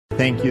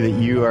thank you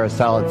that you are a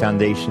solid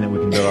foundation that we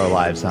can build our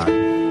lives on.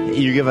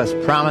 You give us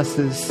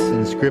promises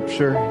in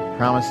Scripture,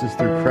 promises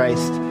through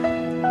Christ,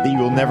 that you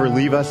will never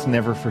leave us,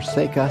 never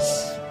forsake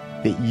us,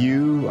 that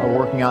you are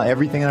working out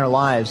everything in our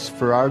lives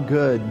for our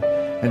good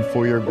and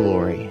for your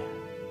glory.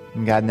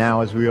 And God, now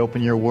as we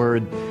open your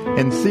word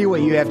and see what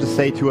you have to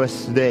say to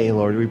us today,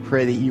 Lord, we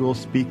pray that you will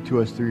speak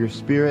to us through your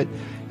Spirit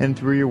and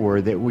through your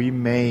word, that we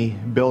may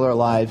build our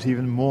lives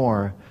even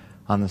more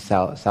on the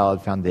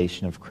solid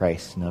foundation of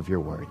Christ and of your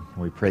word. And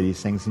we pray these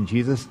things in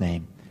Jesus'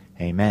 name.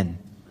 Amen.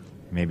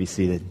 You may be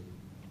seated.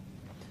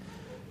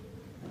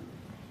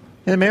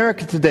 In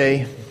America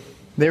today,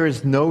 there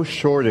is no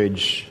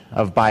shortage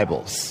of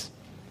Bibles.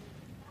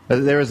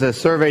 There was a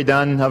survey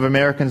done of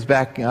Americans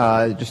back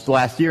just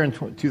last year in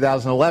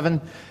 2011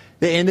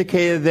 that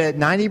indicated that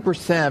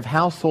 90% of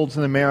households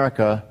in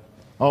America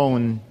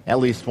own at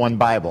least one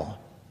Bible.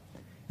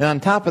 And on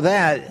top of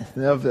that,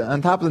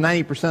 on top of the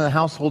 90% of the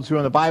households who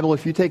own a Bible,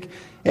 if you take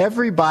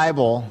every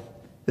Bible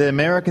that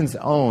Americans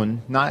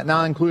own,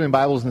 not including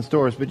Bibles in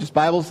stores, but just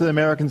Bibles that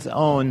Americans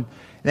own,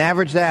 and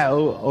average that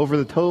over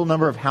the total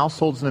number of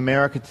households in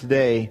America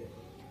today,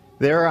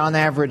 there are on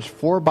average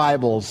 4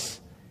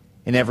 Bibles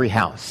in every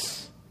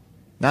house.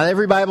 Not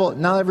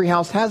every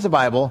house has a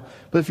Bible,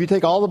 but if you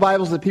take all the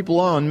Bibles that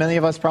people own, many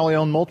of us probably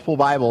own multiple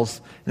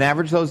Bibles, and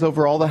average those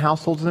over all the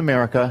households in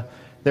America,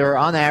 there are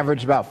on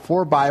average about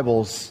 4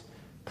 Bibles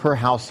per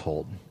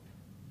household.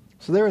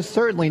 So there is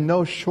certainly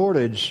no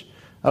shortage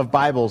of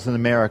Bibles in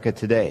America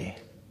today.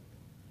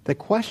 The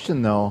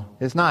question, though,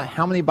 is not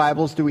how many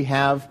Bibles do we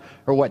have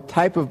or what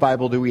type of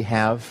Bible do we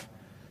have.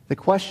 The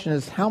question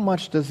is, how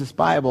much does this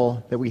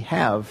Bible that we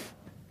have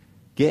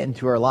get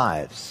into our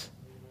lives?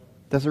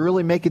 Does it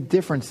really make a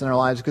difference in our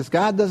lives? Because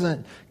God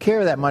doesn't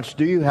care that much.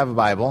 Do you have a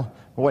Bible?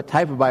 Or what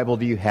type of Bible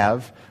do you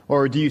have?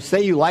 Or do you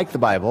say you like the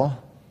Bible?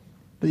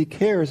 But He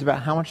cares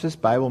about how much this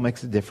Bible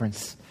makes a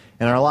difference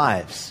in our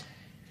lives.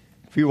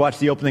 If you watched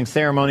the opening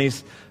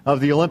ceremonies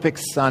of the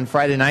Olympics on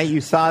Friday night,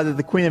 you saw that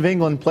the Queen of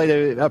England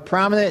played a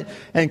prominent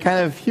and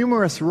kind of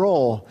humorous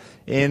role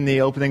in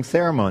the opening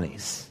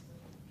ceremonies.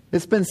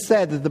 It's been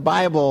said that the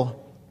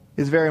Bible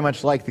is very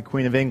much like the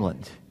Queen of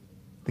England.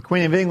 The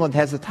Queen of England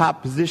has the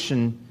top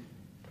position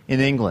in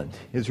England,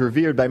 is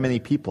revered by many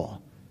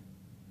people.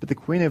 But the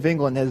Queen of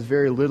England has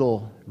very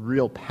little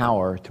real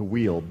power to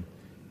wield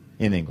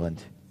in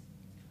England.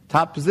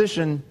 Top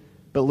position,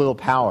 but little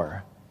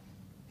power.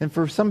 And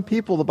for some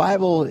people, the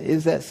Bible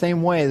is that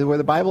same way, where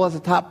the Bible has a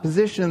top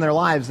position in their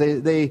lives.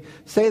 They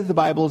say that the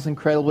Bible is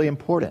incredibly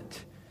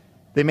important.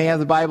 They may have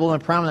the Bible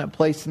in a prominent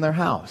place in their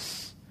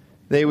house.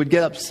 They would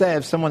get upset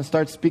if someone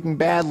starts speaking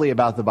badly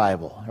about the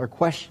Bible or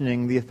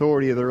questioning the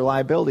authority or the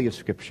reliability of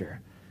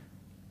Scripture.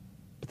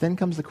 But then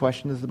comes the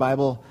question, does the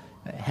Bible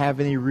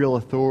have any real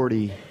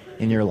authority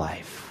in your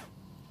life?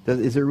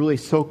 Is it really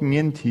soaking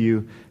into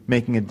you,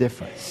 making a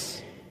difference?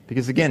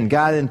 Because again,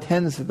 God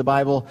intends that the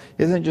Bible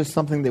isn't just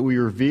something that we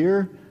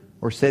revere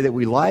or say that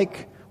we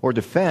like or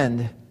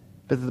defend,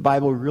 but that the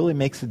Bible really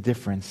makes a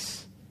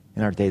difference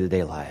in our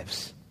day-to-day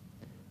lives.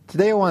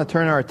 Today I want to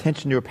turn our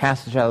attention to a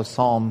passage out of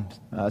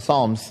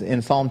Psalms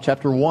in Psalm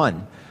chapter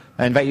 1.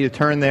 I invite you to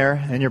turn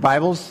there in your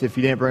Bibles. If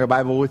you didn't bring a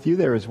Bible with you,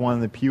 there is one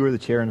in the pew or the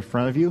chair in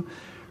front of you.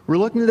 We're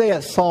looking today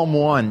at Psalm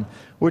 1,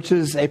 which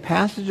is a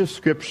passage of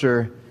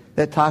Scripture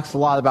that talks a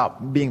lot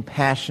about being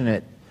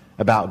passionate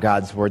about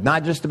God's Word.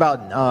 Not just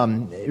about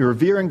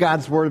revering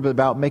God's Word, but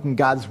about making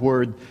God's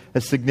Word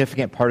a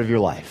significant part of your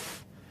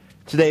life.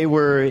 Today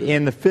we're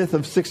in the 5th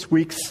of 6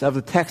 weeks of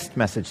the Text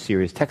Message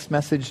series. Text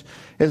Message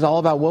is all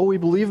about what we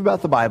believe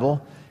about the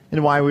Bible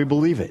and why we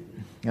believe it.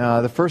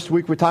 The first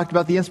week we talked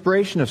about the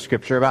inspiration of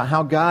Scripture, about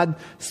how God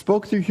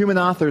spoke through human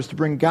authors to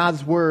bring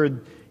God's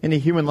Word into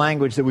human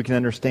language that we can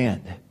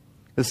understand.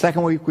 The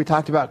second week we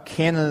talked about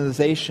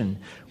canonization,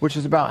 which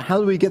is about how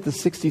do we get the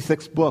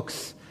 66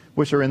 books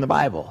which are in the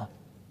Bible.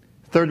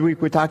 Third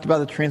week we talked about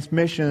the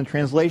transmission and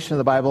translation of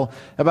the Bible,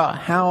 about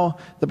how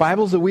the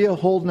Bibles that we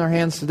hold in our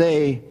hands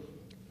today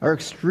are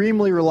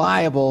extremely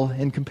reliable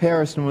in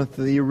comparison with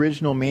the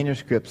original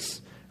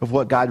manuscripts of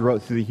what God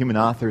wrote through the human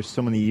authors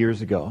so many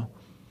years ago.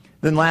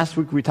 Then last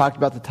week we talked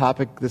about the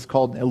topic that's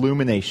called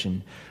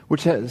illumination,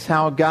 which is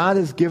how God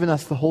has given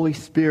us the Holy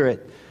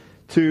Spirit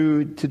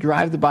to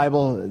drive the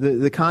Bible,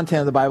 the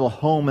content of the Bible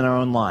home in our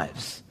own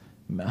lives,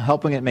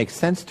 helping it make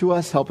sense to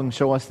us, helping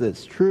show us that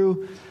it's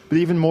true, but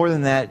even more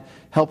than that,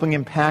 helping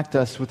impact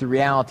us with the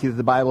reality that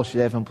the Bible should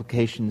have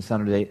implications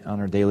on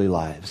our daily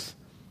lives.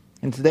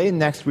 And today and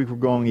next week we're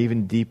going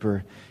even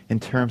deeper in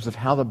terms of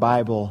how the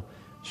Bible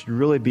should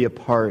really be a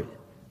part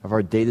of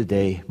our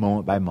day-to-day,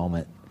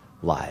 moment-by-moment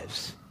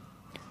lives.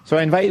 So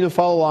I invite you to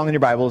follow along in your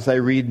Bible as I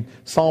read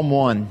Psalm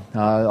 1,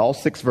 all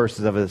 6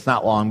 verses of it. It's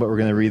not long, but we're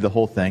going to read the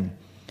whole thing.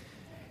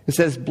 It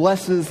says,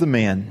 "Blessed is the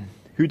man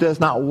who does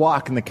not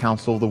walk in the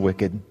counsel of the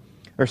wicked,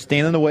 or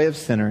stand in the way of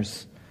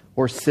sinners,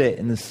 or sit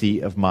in the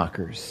seat of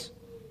mockers.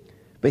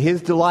 But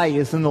his delight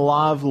is in the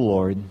law of the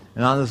Lord,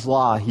 and on his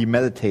law he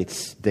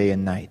meditates day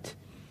and night.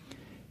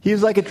 He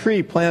is like a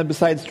tree planted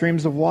beside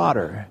streams of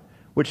water,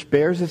 which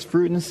bears its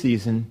fruit in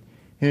season,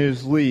 and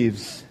whose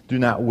leaves do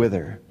not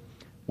wither.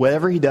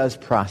 Whatever he does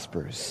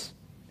prospers.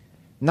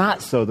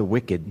 Not so the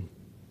wicked.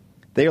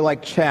 They are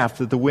like chaff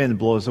that the wind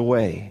blows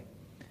away.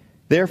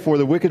 Therefore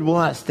the wicked will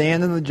not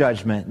stand in the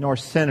judgment, nor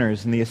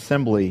sinners in the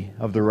assembly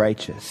of the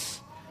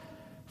righteous.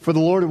 For the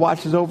Lord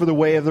watches over the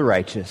way of the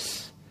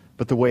righteous,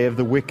 but the way of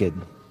the wicked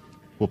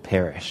will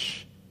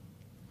perish.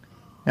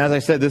 And as I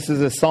said, this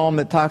is a psalm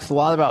that talks a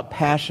lot about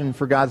passion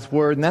for God's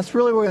Word, and that's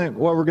really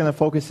what we're going to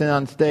focus in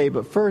on today.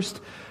 But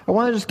first, I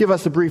want to just give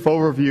us a brief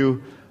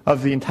overview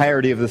of the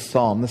entirety of this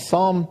psalm. The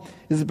psalm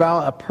is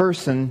about a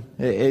person.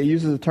 It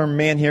uses the term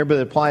man here, but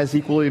it applies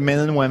equally to men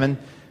and women.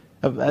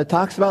 It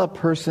talks about a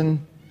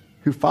person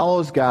who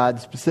follows God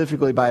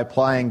specifically by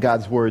applying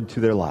God's Word to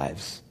their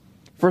lives.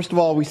 First of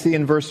all, we see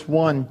in verse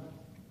 1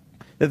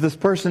 that this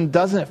person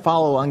doesn't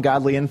follow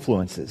ungodly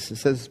influences. It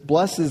says,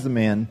 "Blessed is the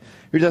man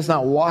who does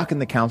not walk in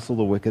the counsel of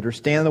the wicked, or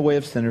stand in the way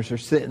of sinners, or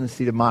sit in the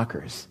seat of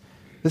mockers."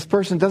 This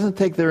person doesn't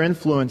take their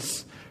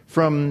influence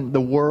from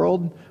the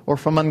world or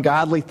from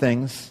ungodly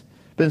things,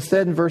 but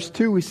instead in verse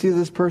 2 we see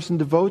this person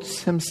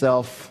devotes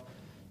himself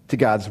to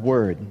God's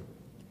Word.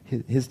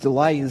 His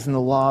delight is in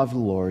the law of the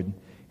Lord,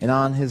 and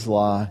on His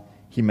law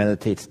he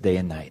meditates day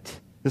and night.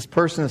 This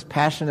person is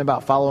passionate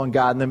about following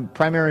God, and the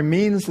primary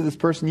means that this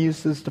person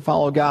uses to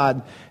follow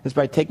God is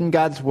by taking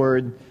God's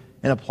Word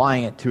and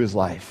applying it to his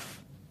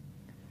life.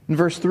 In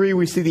verse 3,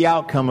 we see the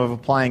outcome of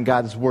applying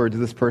God's Word to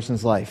this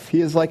person's life.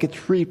 He is like a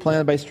tree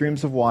planted by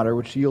streams of water,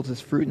 which yields its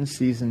fruit in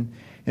season,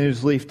 and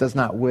whose leaf does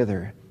not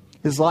wither.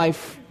 His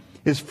life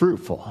is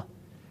fruitful.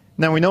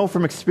 Now, we know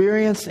from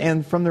experience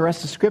and from the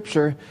rest of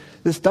Scripture,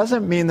 this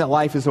doesn't mean that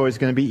life is always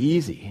going to be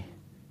easy,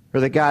 or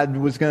that God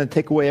was going to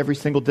take away every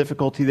single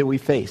difficulty that we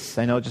face.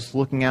 I know just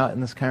looking out in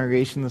this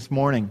congregation this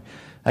morning,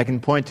 I can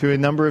point to a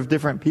number of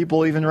different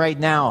people, even right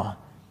now,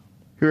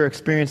 who are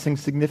experiencing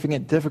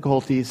significant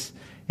difficulties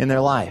in their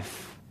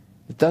life.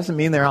 It doesn't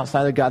mean they're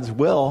outside of God's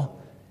will.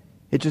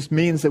 It just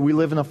means that we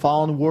live in a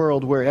fallen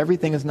world where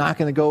everything is not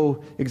going to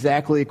go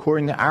exactly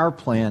according to our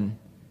plan.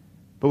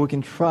 But we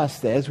can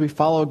trust that as we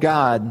follow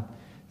God,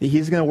 that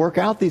He's going to work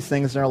out these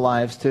things in our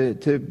lives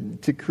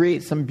to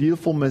create some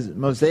beautiful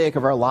mosaic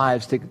of our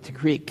lives, to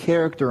create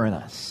character in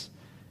us.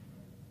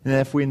 And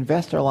that if we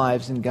invest our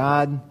lives in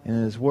God and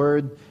in His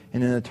Word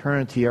and in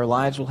eternity, our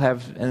lives will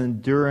have an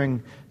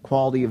enduring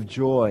quality of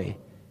joy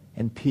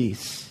and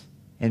peace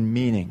and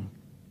meaning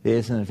that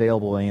isn't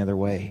available any other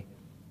way.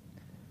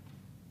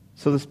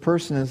 So this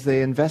person, as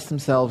they invest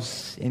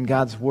themselves in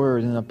God's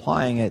Word and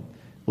applying it,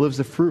 lives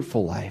a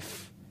fruitful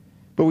life.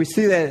 But we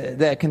see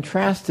that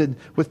contrasted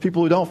with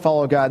people who don't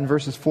follow God in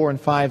verses 4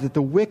 and 5, that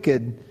the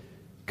wicked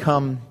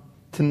come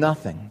to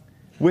nothing.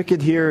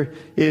 Wicked here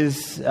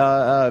is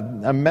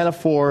a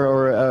metaphor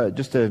or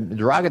just a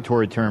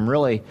derogatory term,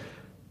 really,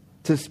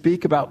 to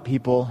speak about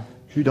people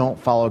who don't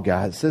follow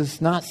God. It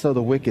says, not so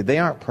the wicked. They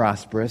aren't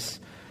prosperous.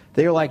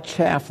 They are like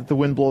chaff that the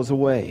wind blows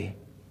away.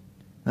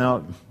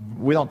 Now,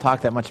 we don't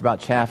talk that much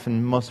about chaff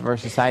in most of our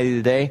society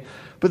today,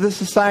 but the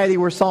society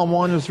where Psalm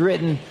 1 was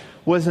written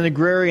was an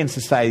agrarian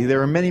society. There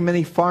were many,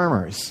 many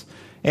farmers.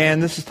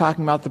 And this is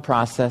talking about the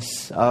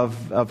process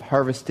of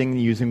harvesting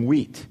using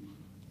wheat.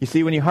 You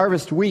see, when you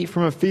harvest wheat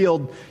from a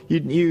field,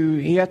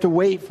 you have to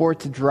wait for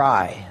it to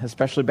dry.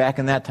 Especially back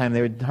in that time,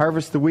 they would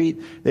harvest the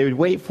wheat, they would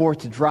wait for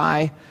it to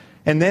dry,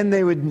 and then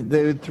they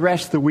would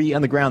thresh the wheat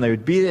on the ground. They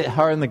would beat it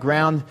hard on the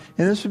ground,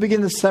 and this would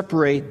begin to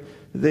separate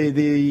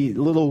the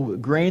little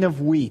grain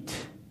of wheat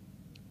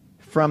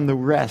from the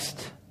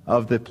rest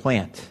of the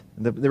plant.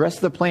 The rest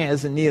of the plant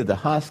isn't needed. The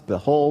husk, the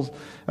holes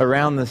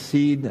around the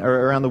seed,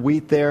 or around the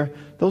wheat there,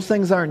 those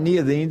things aren't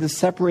needed. They need to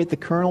separate the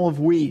kernel of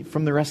wheat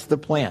from the rest of the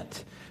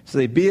plant. So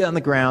they beat it on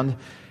the ground,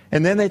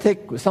 and then they take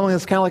something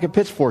that's kind of like a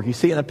pitchfork. You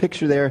see it in the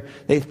picture there.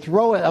 They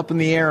throw it up in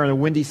the air in a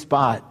windy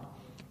spot,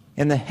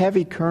 and the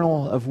heavy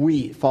kernel of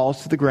wheat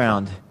falls to the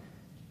ground,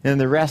 and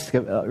the rest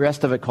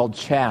of it, called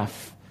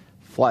chaff,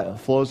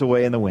 flows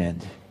away in the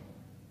wind.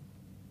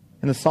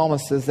 And the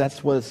psalmist says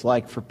that's what it's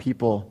like for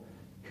people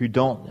who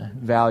don't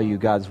value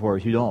God's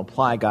Word, who don't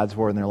apply God's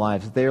Word in their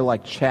lives. They're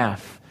like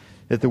chaff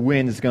that the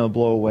wind is going to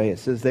blow away. It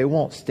says they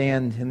won't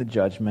stand in the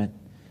judgment.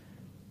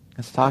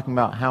 It's talking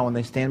about how when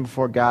they stand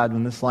before God,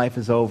 when this life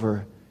is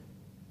over,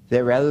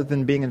 that rather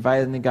than being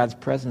invited into God's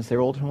presence, they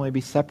will ultimately be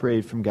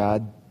separated from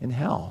God in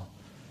hell.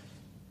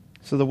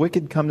 So the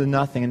wicked come to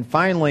nothing. And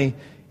finally,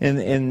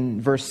 in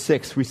verse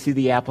 6, we see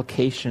the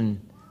application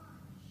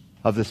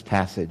of this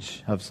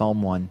passage of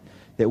Psalm 1,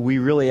 that we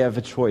really have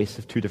a choice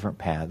of two different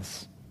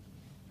paths.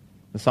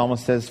 The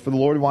psalmist says, for the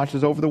Lord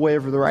watches over the way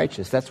of the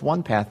righteous. That's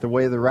one path, the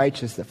way of the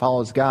righteous that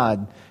follows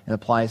God and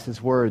applies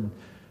His Word.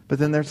 But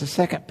then there's a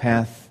second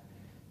path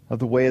of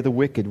the way of the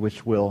wicked,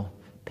 which will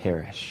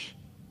perish.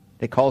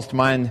 It calls to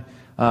mind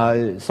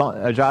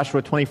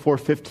Joshua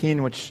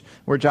 24:15,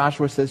 where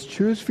Joshua says,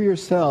 choose for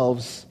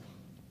yourselves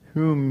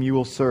whom you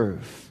will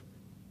serve.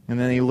 And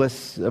then he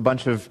lists a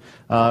bunch of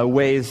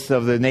ways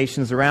of the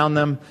nations around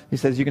them. He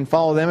says, you can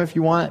follow them if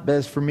you want, but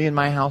as for me and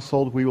my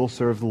household, we will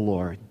serve the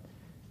Lord.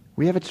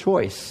 We have a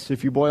choice.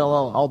 If you boil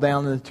all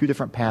down into two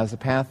different paths, the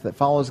path that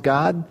follows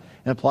God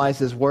and applies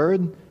His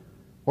Word,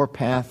 or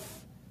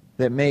path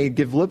that may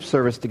give lip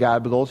service to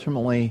God but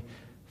ultimately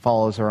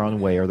follows our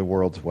own way or the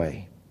world's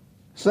way.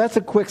 So that's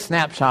a quick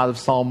snapshot of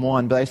Psalm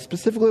 1, but I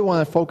specifically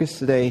want to focus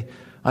today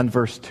on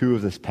verse 2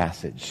 of this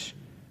passage,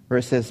 where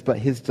it says, "But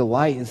his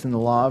delight is in the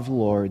law of the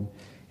Lord,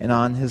 and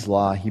on his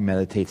law he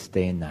meditates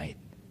day and night."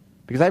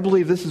 Because I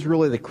believe this is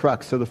really the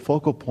crux or the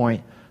focal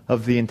point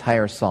of the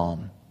entire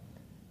psalm.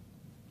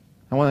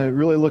 I want to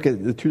really look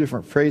at the two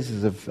different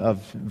phrases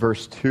of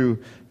verse 2.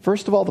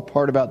 First of all, the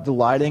part about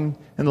delighting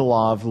in the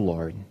law of the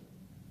Lord.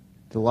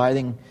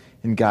 Delighting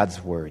in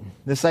God's Word.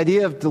 This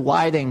idea of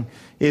delighting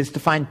is to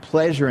find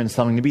pleasure in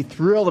something, to be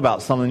thrilled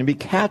about something, to be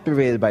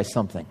captivated by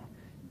something,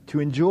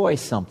 to enjoy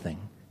something.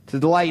 To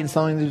delight in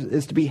something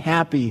is to be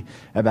happy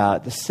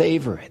about it, to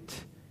savor it.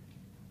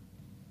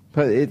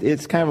 But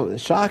it's kind of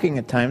shocking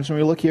at times when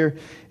we look here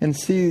and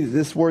see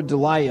this word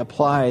delight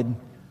applied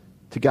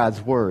to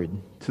God's Word,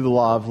 to the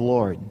law of the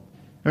Lord.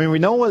 I mean, we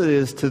know what it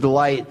is to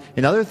delight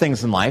in other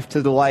things in life,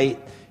 to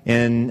delight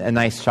in a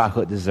nice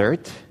chocolate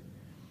dessert,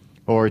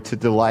 or to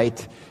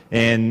delight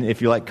in,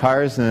 if you like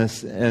cars, in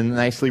a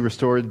nicely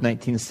restored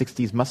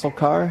 1960s muscle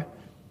car.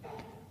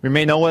 We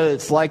may know what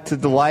it's like to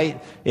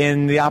delight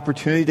in the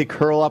opportunity to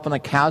curl up on the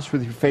couch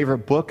with your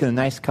favorite book and a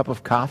nice cup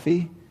of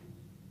coffee.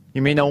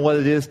 You may know what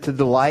it is to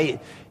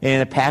delight in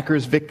a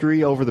Packers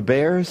victory over the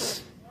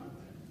Bears.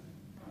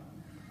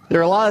 There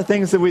are a lot of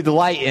things that we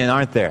delight in,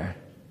 aren't there?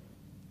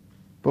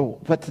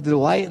 But to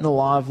delight in the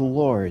law of the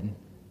Lord,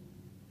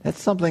 that's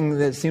something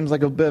that seems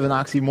like a bit of an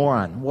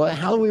oxymoron.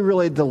 How do we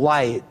really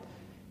delight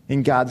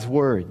in God's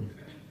Word?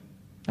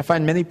 I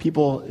find many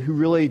people who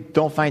really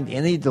don't find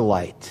any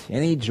delight,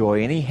 any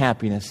joy, any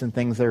happiness in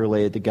things that are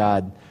related to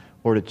God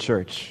or to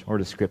church or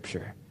to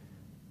Scripture.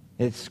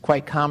 It's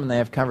quite common to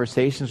have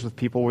conversations with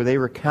people where they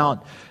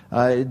recount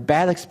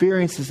bad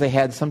experiences they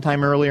had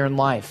sometime earlier in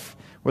life,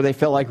 where they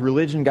felt like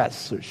religion got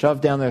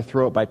shoved down their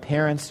throat by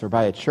parents or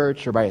by a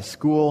church or by a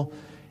school.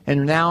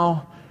 And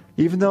now,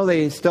 even though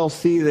they still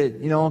see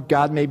that,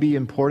 God may be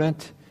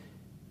important,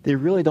 they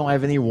really don't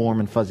have any warm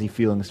and fuzzy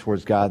feelings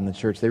towards God and the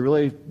church. They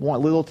really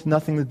want little to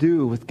nothing to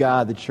do with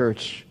God, the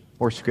church,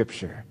 or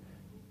Scripture.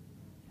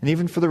 And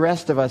even for the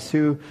rest of us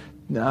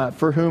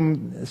for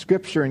whom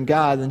Scripture and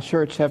God and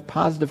church have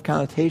positive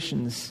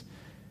connotations,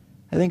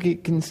 I think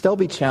it can still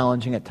be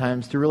challenging at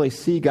times to really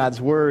see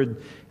God's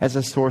Word as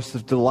a source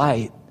of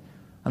delight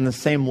on the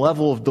same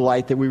level of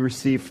delight that we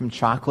receive from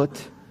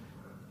chocolate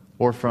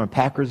or from a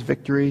Packers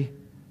victory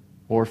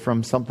or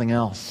from something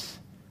else.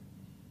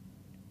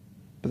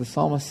 But the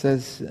psalmist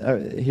says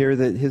here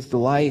that his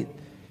delight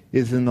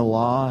is in the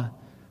law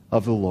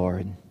of the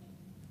Lord.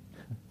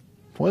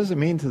 What does it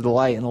mean to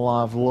delight in the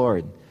law of the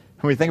Lord?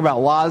 When we think about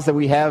laws that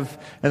we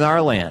have in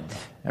our land,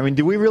 I mean,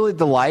 do we really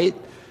delight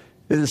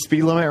that the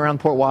speed limit around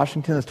Port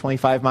Washington is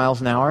 25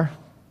 miles an hour?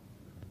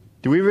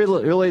 Do we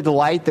really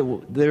delight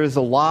that there is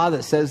a law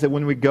that says that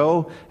when we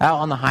go out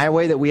on the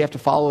highway that we have to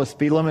follow a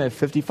speed limit of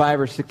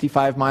 55 or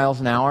 65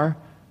 miles an hour?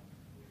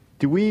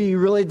 Do we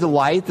really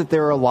delight that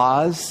there are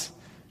laws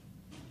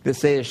that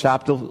say that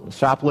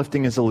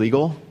shoplifting is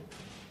illegal?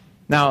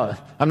 Now,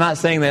 I'm not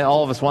saying that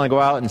all of us want to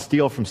go out and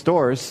steal from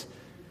stores,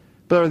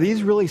 but are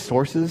these really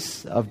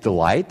sources of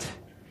delight?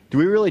 Do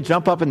we really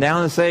jump up and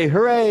down and say,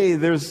 hooray,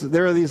 there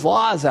are these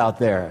laws out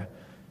there?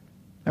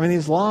 I mean,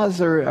 these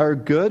laws are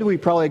good. We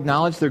probably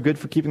acknowledge they're good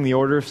for keeping the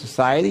order of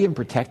society and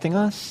protecting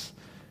us.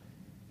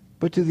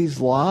 But do these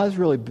laws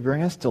really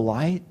bring us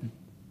delight?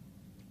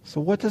 So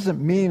what does it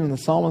mean when the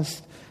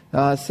psalmist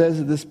says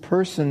that this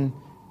person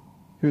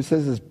who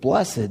says is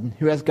blessed,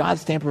 who has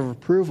God's stamp of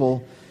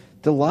approval,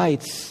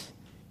 delights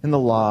in the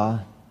law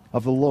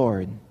of the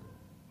Lord?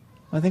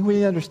 I think we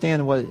need to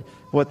understand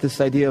what this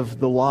idea of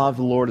the law of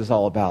the Lord is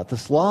all about.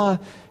 This law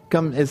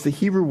is the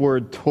Hebrew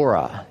word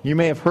Torah. You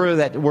may have heard of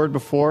that word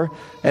before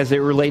as it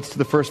relates to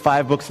the first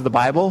 5 books of the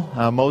Bible.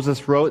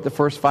 Moses wrote the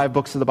first 5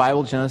 books of the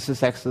Bible: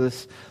 Genesis,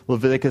 Exodus,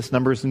 Leviticus,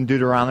 Numbers, and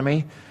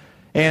Deuteronomy.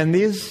 And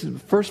these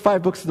first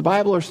 5 books of the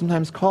Bible are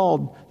sometimes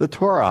called the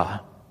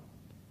Torah.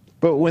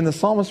 But when the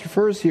psalmist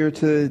refers here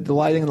to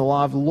delighting in the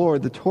law of the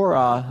Lord, the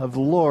Torah of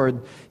the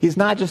Lord, he's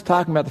not just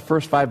talking about the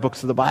first 5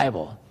 books of the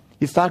Bible.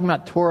 He's talking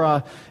about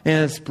Torah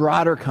in its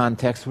broader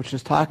context, which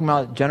is talking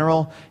about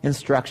general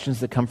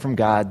instructions that come from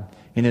God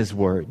in His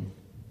Word.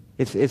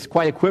 It's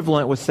quite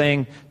equivalent with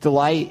saying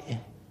delight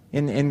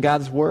in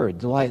God's Word,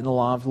 delight in the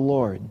law of the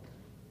Lord.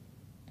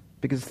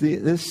 Because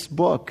this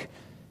book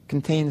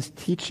contains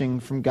teaching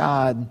from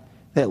God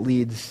that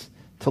leads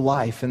to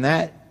life. And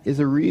that is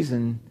a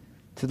reason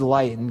to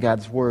delight in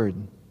God's Word.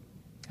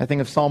 I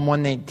think of Psalm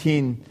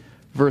 119,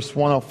 verse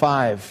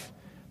 105.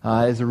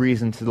 Is a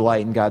reason to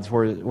delight in God's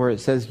Word, where it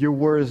says, "Your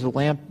Word is a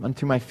lamp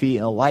unto my feet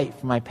and a light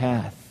for my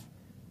path."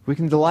 We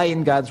can delight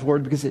in God's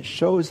Word because it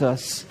shows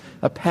us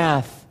a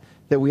path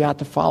that we ought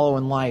to follow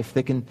in life,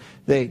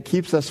 that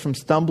keeps us from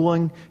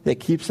stumbling, that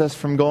keeps us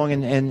from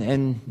going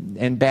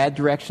in bad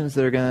directions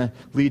that are going to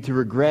lead to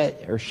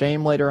regret or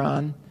shame later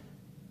on.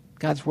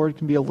 God's Word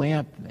can be a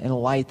lamp and a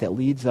light that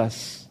leads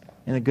us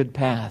in a good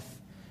path.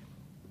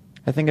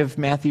 I think of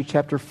Matthew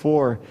chapter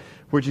 4,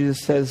 where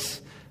Jesus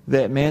says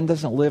that man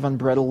doesn't live on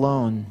bread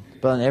alone,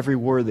 but on every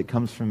word that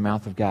comes from the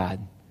mouth of God.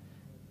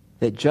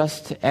 That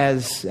just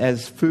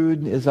as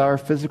food is our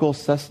physical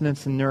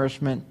sustenance and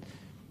nourishment,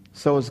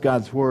 so is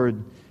God's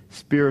Word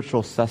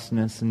spiritual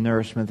sustenance and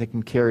nourishment that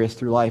can carry us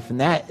through life.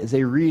 And that is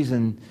a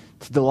reason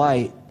to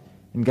delight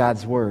in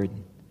God's Word.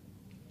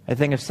 I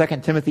think of 2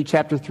 Timothy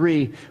chapter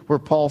 3, where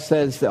Paul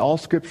says that all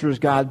Scripture is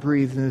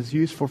God-breathed and is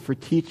useful for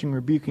teaching,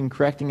 rebuking,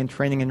 correcting, and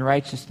training in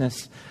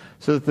righteousness,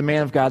 so that the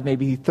man of God may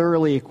be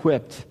thoroughly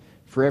equipped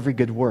for every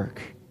good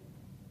work.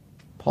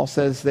 Paul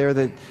says there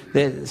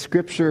that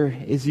Scripture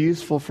is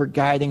useful for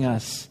guiding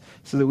us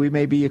so that we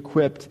may be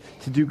equipped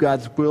to do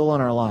God's will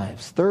in our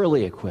lives,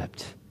 thoroughly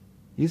equipped.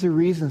 These are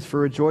reasons for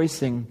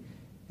rejoicing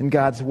in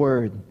God's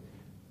Word.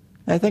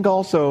 And I think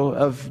also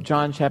of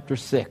John chapter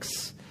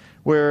 6,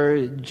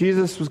 where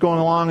Jesus was going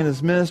along in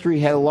his ministry.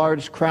 He had a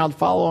large crowd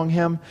following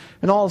him.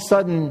 And all of a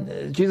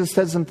sudden, Jesus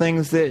said some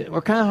things that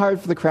were kind of hard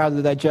for the crowd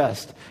to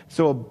digest.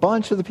 So a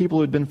bunch of the people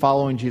who had been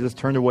following Jesus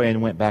turned away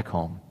and went back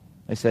home.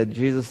 They said,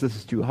 Jesus, this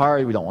is too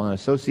hard. We don't want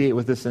to associate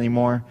with this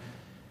anymore.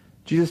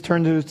 Jesus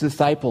turned to his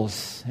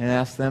disciples and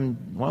asked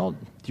them, well, do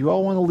you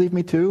all want to leave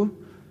me too?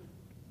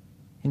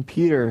 And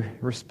Peter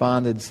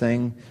responded,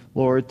 saying,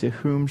 Lord, to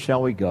whom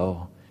shall we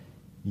go?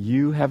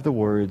 You have the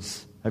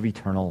words of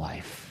eternal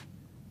life.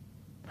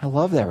 I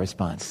love that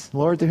response.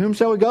 Lord, to whom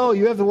shall we go?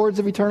 You have the words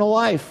of eternal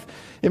life.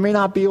 It may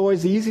not be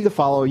always easy to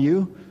follow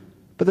you,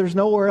 but there's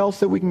nowhere else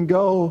that we can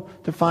go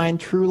to find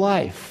true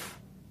life,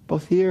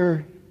 both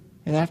here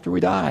and after we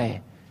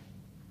die.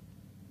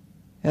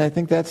 And I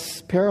think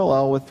that's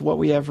parallel with what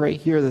we have right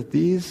here, that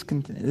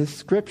this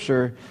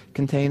Scripture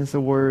contains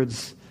the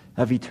words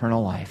of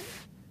eternal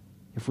life.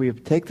 If we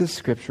take this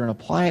Scripture and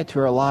apply it to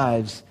our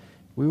lives,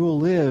 we will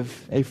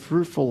live a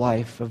fruitful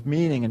life of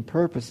meaning and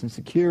purpose and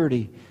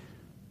security.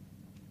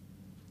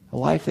 A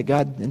life that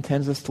God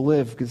intends us to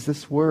live, because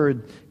this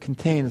Word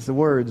contains the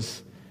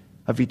words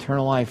of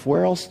eternal life.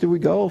 Where else do we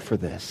go for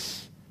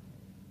this?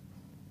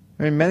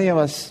 I mean, many of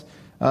us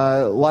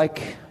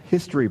like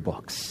history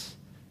books.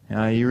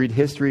 You read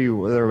history,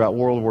 whether about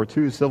World War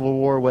II, Civil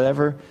War,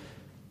 whatever.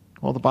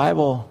 Well, the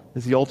Bible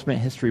is the ultimate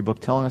history book,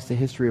 telling us the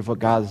history of what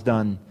God has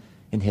done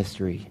in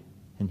history,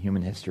 in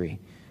human history.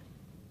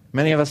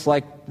 Many of us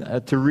like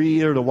to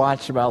read or to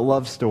watch about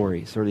love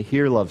stories or to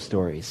hear love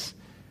stories.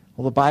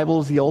 Well, the Bible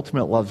is the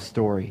ultimate love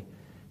story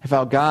of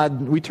how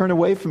God, we turned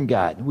away from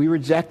God. We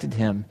rejected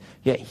Him,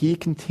 yet He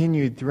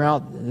continued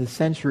throughout the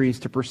centuries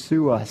to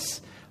pursue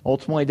us,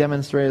 ultimately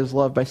demonstrated His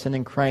love by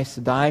sending Christ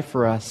to die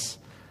for us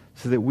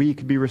so that we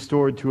could be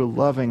restored to a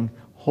loving,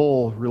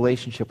 whole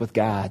relationship with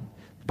God.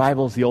 The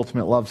Bible is the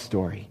ultimate love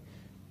story.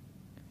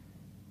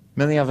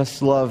 Many of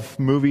us love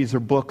movies or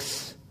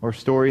books or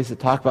stories that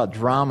talk about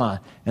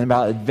drama and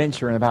about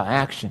adventure and about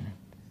action.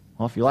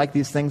 Well, if you like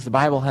these things, the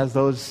Bible has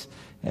those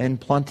in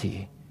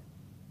plenty.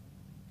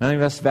 Many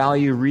of us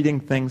value reading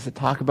things that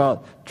talk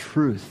about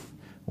truth,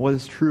 what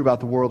is true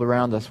about the world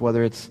around us,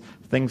 whether it's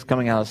things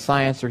coming out of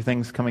science or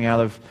things coming out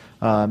of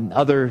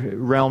other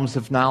realms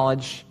of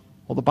knowledge.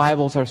 Well, the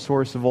Bible is our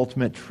source of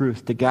ultimate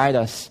truth to guide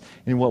us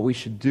in what we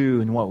should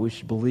do and what we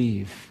should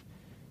believe.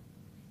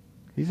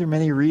 These are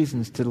many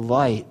reasons to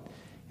delight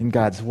in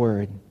God's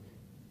Word.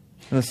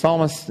 And the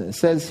psalmist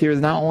says here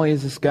that not only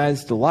is this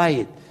guy's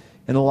delight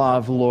in the law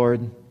of the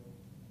Lord,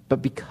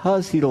 but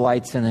because he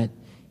delights in it,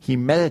 he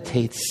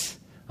meditates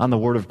on the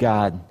Word of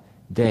God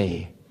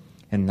day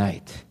and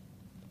night.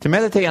 To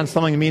meditate on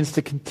something means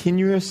to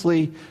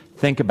continuously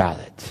think about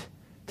it.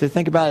 To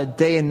think about it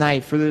day and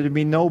night, for there to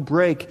be no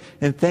break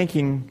in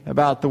thinking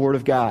about the Word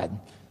of God.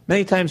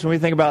 Many times when we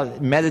think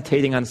about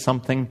meditating on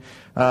something,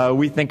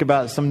 we think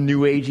about some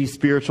new agey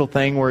spiritual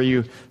thing where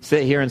you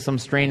sit here in some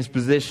strange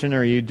position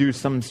or you do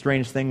some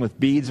strange thing with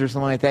beads or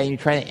something like that, and you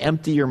try to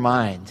empty your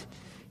mind.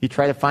 You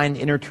try to find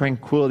inner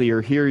tranquility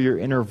or hear your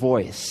inner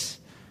voice.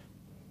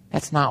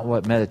 That's not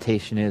what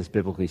meditation is,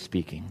 biblically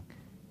speaking.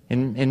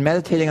 In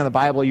meditating on the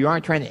Bible, you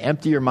aren't trying to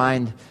empty your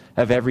mind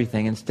of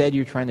everything. Instead,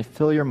 you're trying to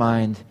fill your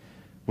mind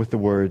with the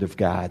Word of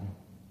God.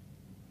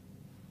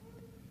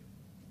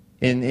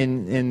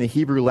 In the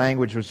Hebrew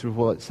language, which is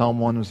what Psalm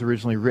 1 was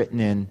originally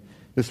written in,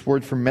 this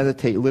word for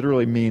meditate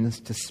literally means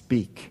to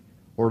speak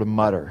or to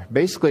mutter.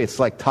 Basically, it's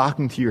like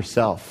talking to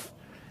yourself.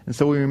 And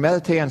so when we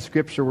meditate on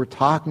Scripture, we're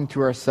talking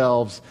to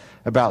ourselves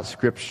about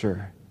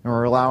Scripture. And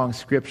we're allowing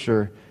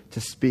Scripture to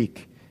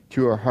speak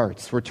to our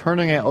hearts. We're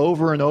turning it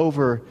over and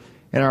over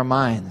in our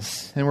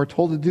minds. And we're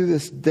told to do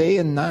this day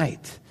and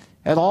night,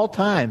 at all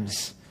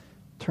times.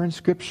 Turn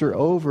Scripture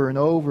over and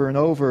over and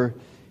over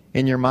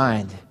in your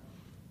mind.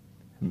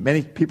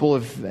 Many people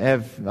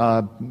have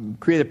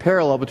created a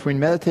parallel between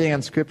meditating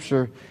on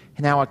Scripture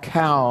and how a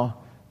cow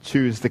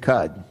chews the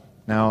cud.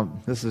 Now,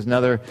 this is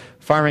another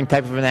farming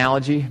type of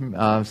analogy. Some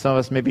of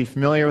us may be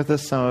familiar with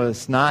this, some of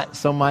us not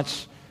so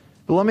much.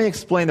 But let me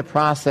explain the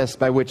process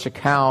by which a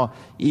cow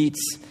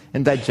eats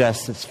and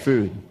digests its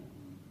food.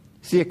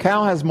 See, a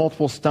cow has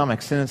multiple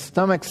stomachs, and its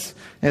stomachs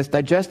and its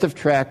digestive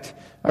tract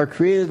are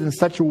created in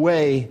such a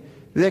way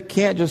they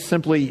can't just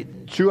simply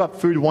chew up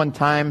food one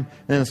time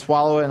and then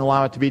swallow it and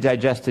allow it to be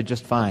digested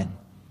just fine.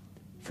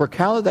 For a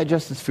cow to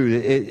digest its food,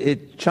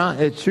 it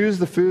chews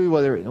the food,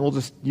 whether we'll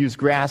just use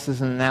grass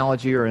as an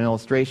analogy or an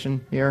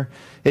illustration here.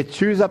 It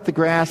chews up the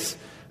grass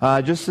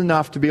just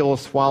enough to be able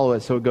to swallow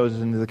it so it goes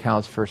into the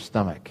cow's first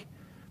stomach.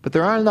 But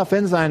there aren't enough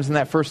enzymes in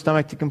that first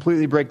stomach to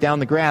completely break down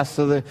the grass.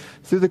 So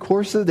through the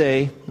course of the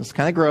day, it's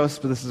kind of gross,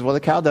 but this is what a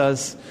cow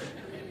does.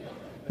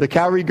 The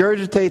cow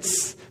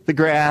regurgitates the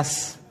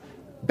grass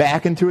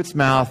back into its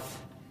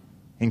mouth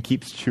and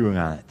keeps chewing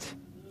on it.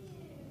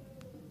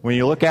 When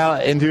you look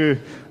out into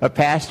a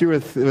pasture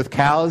with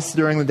cows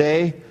during the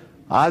day,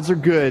 odds are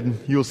good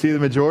you'll see the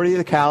majority of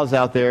the cows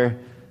out there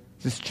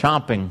just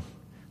chomping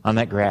on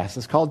that grass.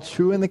 It's called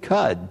chewing the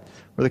cud,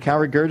 where the cow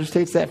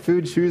regurgitates that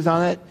food, chews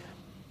on it.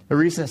 A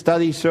recent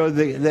study showed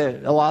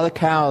that a lot of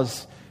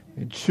cows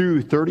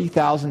chew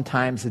 30,000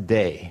 times a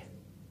day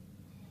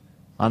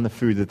on the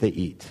food that they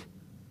eat.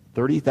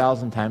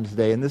 30,000 times a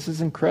day. And this is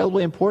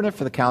incredibly important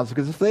for the cows,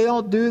 because if they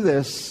don't do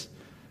this,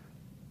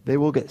 they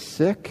will get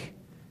sick.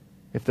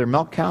 If they're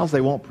milk cows, they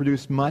won't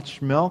produce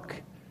much milk.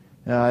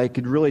 It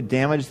could really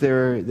damage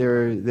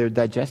their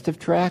digestive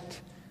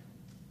tract.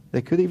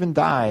 They could even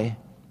die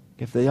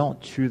if they don't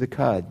chew the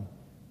cud.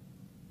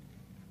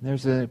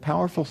 There's a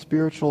powerful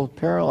spiritual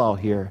parallel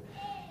here,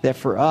 that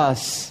for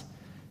us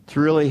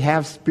to really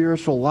have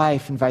spiritual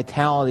life and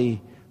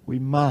vitality, we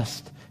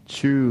must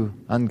chew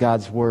on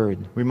God's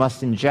Word. We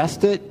must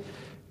ingest it,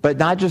 but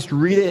not just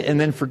read it and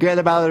then forget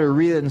about it, or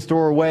read it and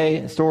store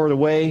it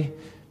away,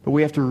 but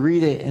we have to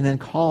read it and then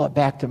call it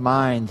back to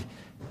mind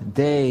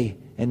day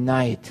and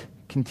night,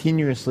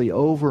 continuously,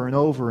 over and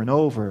over and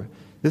over.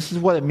 This is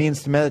what it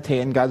means to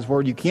meditate on God's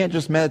Word. You can't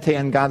just meditate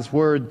on God's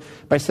Word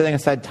by setting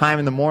aside time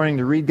in the morning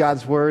to read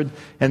God's Word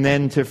and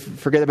then to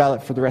forget about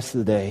it for the rest of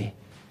the day.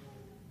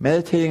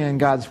 Meditating on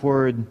God's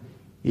Word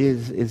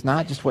is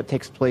not just what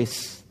takes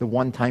place the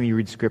one time you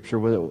read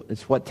Scripture.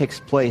 It's what takes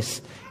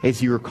place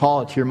as you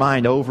recall it to your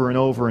mind over and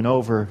over and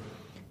over,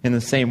 in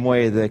the same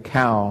way the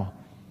cow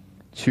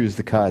chews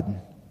the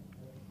cud.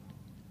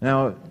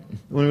 Now,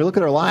 when we look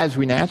at our lives,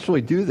 we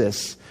naturally do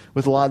this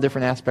with a lot of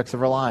different aspects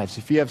of our lives.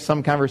 If you have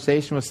some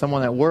conversation with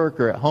someone at work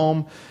or at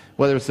home,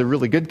 whether it's a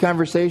really good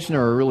conversation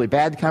or a really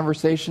bad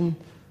conversation,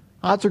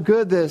 odds are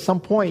good that at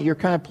some point you're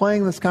kind of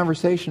playing this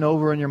conversation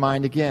over in your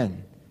mind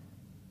again.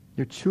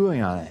 You're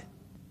chewing on it.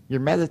 You're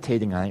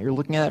meditating on it. You're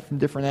looking at it from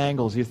different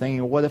angles. You're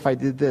thinking, what if I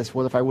did this?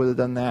 What if I would have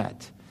done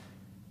that?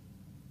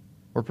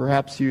 Or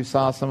perhaps you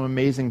saw some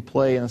amazing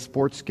play in a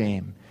sports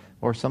game,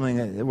 or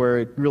something where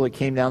it really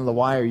came down to the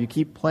wire. You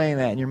keep playing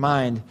that in your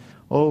mind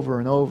over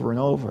and over and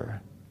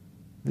over.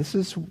 This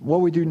is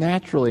what we do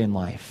naturally in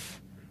life.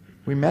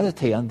 We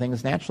meditate on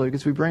things naturally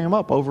because we bring them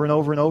up over and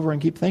over and over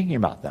and keep thinking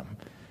about them.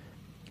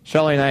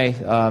 Shelley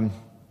and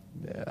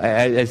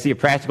I see a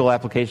practical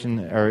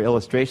application or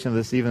illustration of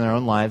this even in our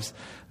own lives.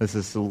 This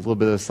is a little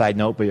bit of a side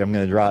note, but I'm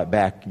going to draw it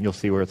back. You'll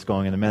see where it's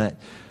going in a minute.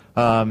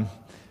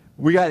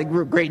 We got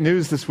great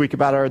news this week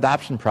about our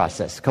adoption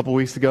process. A couple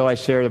weeks ago, I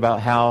shared about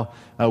how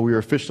we were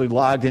officially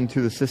logged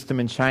into the system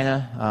in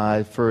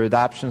China for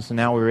adoption, so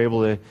now we were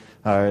able to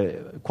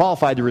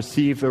qualified to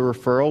receive a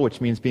referral,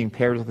 which means being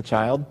paired with a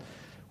child.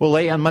 Well,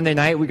 late on Monday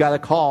night, we got a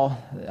call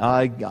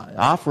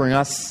offering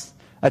us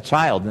a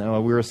child.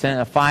 We were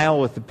sent a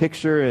file with a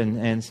picture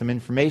and some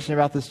information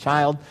about this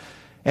child,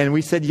 and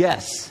we said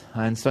yes.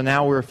 And so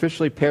now we're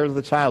officially paired with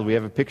a child. We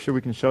have a picture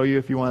we can show you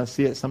if you want to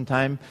see it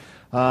sometime.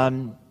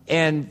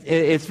 And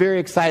it's very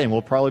exciting.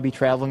 We'll probably be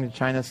traveling to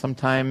China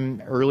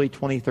sometime early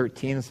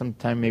 2013,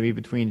 sometime maybe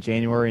between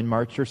January and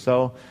March or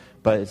so.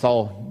 But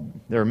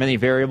there are many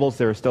variables.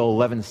 There are still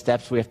 11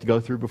 steps we have to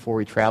go through before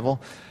we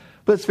travel.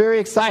 But it's very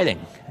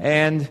exciting.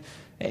 And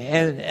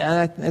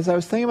as I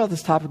was thinking about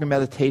this topic of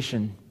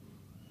meditation,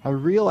 I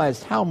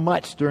realized how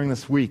much during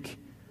this week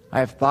I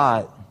have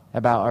thought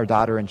about our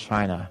daughter in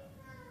China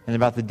and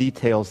about the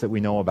details that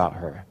we know about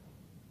her.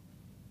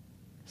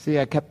 See,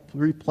 I kept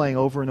replaying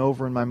over and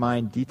over in my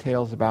mind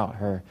details about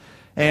her.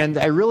 And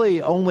I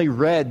really only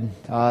read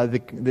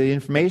the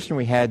information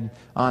we had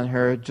on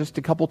her just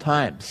a couple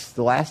times.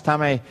 The last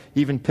time I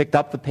even picked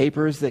up the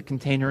papers that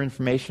contain her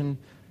information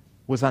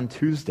was on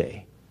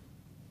Tuesday.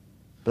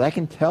 But I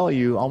can tell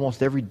you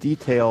almost every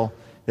detail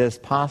that is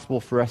possible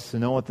for us to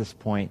know at this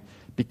point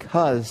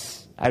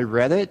because I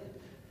read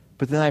it,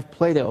 but then I've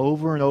played it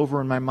over and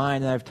over in my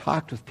mind, and I've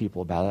talked with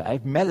people about it.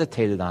 I've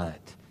meditated on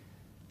it.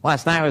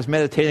 Last night I was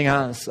meditating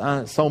on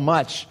it so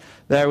much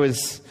that I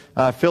was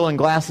filling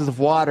glasses of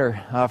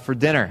water for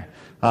dinner,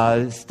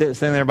 sitting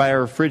there by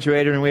our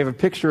refrigerator, and we have a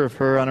picture of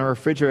her on our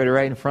refrigerator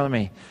right in front of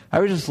me. I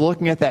was just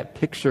looking at that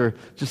picture,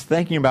 just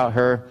thinking about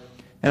her,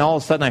 and all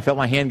of a sudden I felt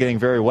my hand getting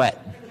very wet.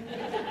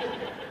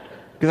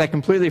 Because I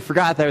completely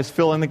forgot that I was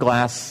filling the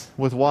glass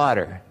with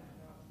water.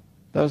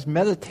 I was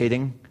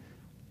meditating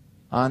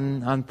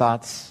on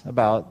thoughts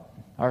about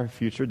our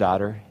future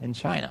daughter in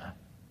China.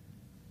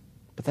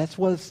 But that's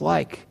what it's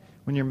like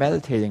when you're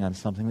meditating on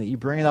something, that you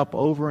bring it up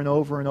over and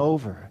over and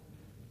over.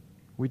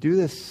 We do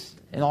this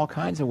in all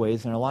kinds of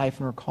ways in our life,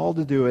 and we're called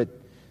to do it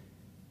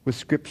with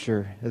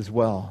Scripture as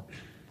well.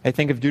 I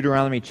think of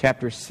Deuteronomy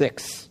chapter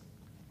 6,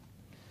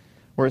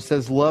 where it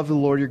says, love the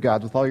Lord your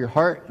God with all your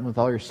heart and with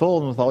all your soul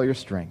and with all your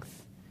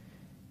strength.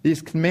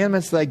 These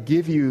commandments that I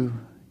give you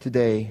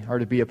today are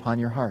to be upon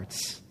your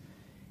hearts.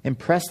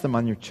 Impress them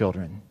on your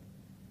children.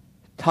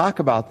 Talk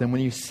about them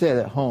when you sit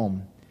at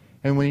home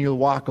and when you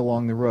walk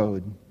along the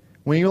road,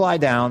 when you lie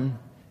down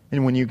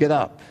and when you get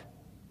up.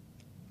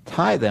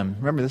 Tie them.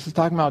 Remember, this is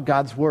talking about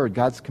God's word,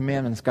 God's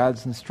commandments,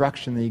 God's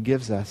instruction that he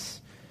gives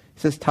us. He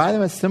says, tie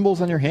them as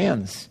symbols on your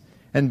hands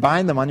and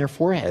bind them on your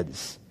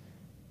foreheads.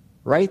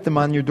 Write them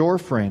on your door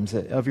frames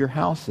of your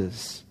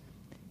houses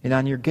and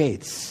on your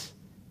gates.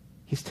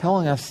 He's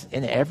telling us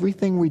in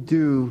everything we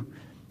do,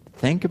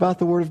 think about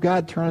the Word of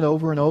God, turn it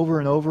over and over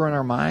and over in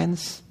our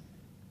minds,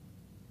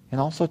 and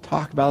also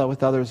talk about it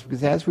with others.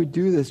 Because as we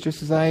do this,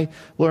 just as I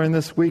learned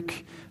this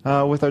week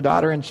with our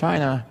daughter in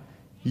China,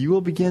 you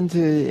will begin to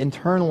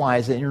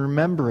internalize it and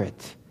remember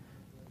it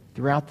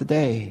throughout the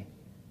day.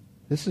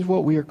 This is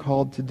what we are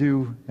called to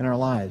do in our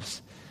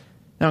lives.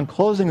 Now, in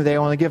closing today, I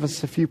want to give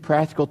us a few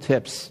practical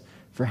tips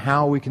for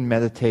how we can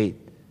meditate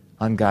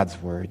on God's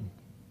Word.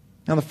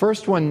 Now, the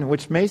first one,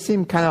 which may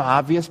seem kind of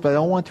obvious, but I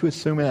don't want to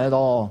assume it at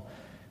all.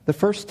 The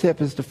first tip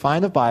is to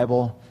find a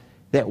Bible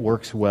that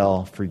works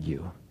well for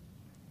you.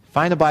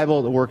 Find a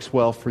Bible that works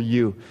well for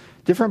you.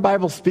 Different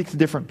Bibles speak to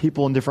different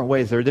people in different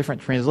ways. There are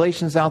different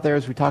translations out there,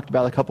 as we talked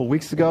about a couple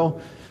weeks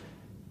ago.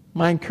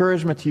 My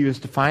encouragement to you is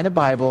to find a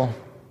Bible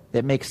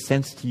that makes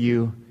sense to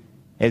you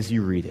as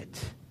you read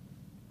it.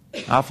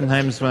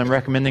 Oftentimes when I'm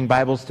recommending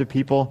Bibles to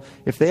people,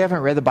 if they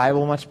haven't read the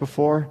Bible much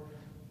before,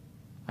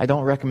 I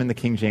don't recommend the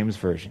King James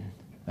Version.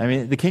 I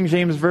mean, the King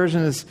James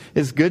Version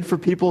is good for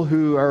people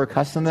who are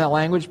accustomed to that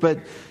language, but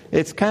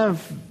it's kind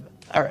of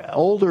an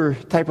older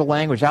type of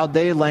language,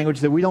 outdated language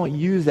that we don't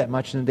use that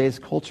much in today's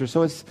culture.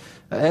 So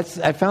I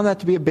found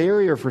that to be a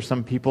barrier for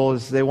some people,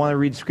 is they want to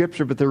read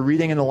Scripture, but they're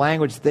reading in a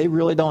language they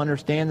really don't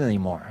understand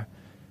anymore.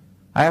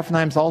 I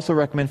oftentimes also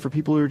recommend for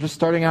people who are just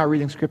starting out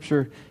reading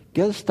Scripture,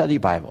 get a study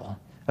Bible.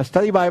 A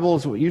study Bible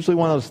is usually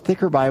one of those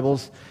thicker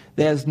Bibles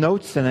that has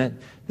notes in it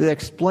that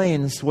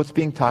explains what's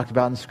being talked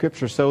about in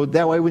Scripture. So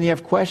that way when you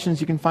have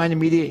questions, you can find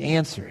immediate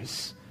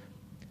answers.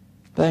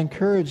 But I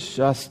encourage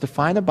us to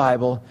find a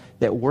Bible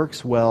that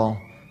works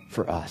well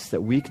for us,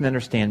 that we can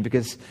understand.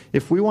 Because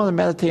if we want to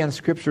meditate on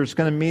Scripture, it's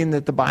going to mean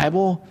that the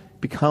Bible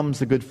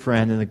becomes a good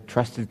friend and a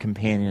trusted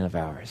companion of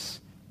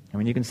ours. I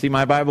mean, you can see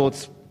my Bible,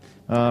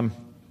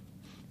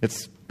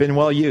 it's been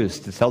well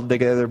used. It's held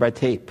together by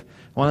tape.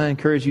 I want to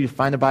encourage you to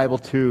find a Bible,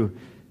 too,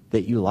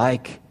 that you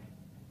like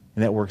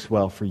and that works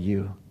well for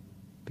you.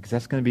 Because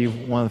that's going to be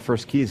one of the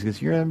first keys, because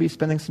you're going to be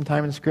spending some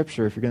time in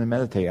Scripture if you're going to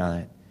meditate on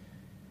it.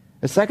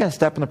 The second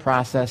step in the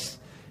process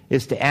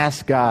is to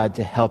ask God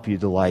to help you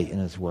delight in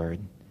His Word.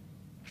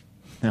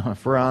 Now,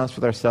 if we're honest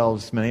with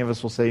ourselves, many of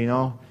us will say,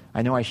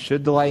 I know I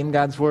should delight in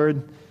God's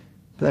Word,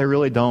 but I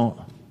really don't.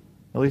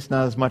 At least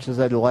not as much as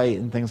I delight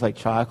in things like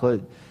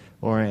chocolate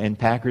or in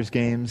Packers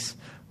games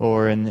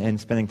or in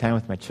spending time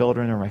with my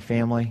children or my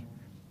family.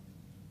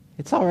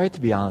 It's all right to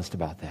be honest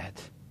about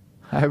that.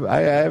 I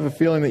have a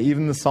feeling that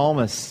even the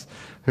psalmist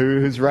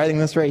who's writing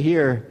this right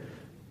here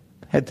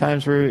had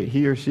times where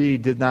he or she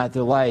did not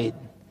delight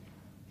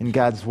in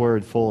God's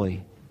Word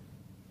fully.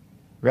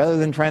 Rather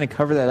than trying to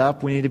cover that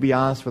up, we need to be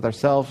honest with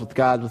ourselves, with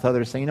God, with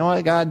others, saying, you know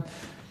what, God,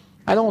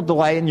 I don't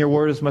delight in your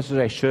Word as much as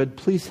I should.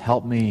 Please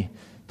help me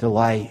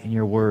delight in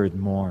your Word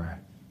more.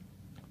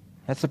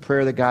 That's a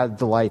prayer that God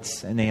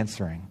delights in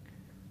answering.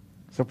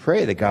 So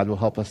pray that God will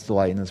help us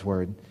delight in His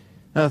Word.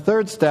 Now, the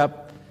third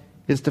step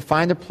is to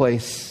find a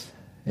place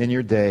in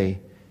your day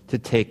to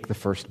take the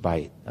first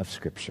bite of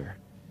Scripture.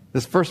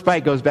 This first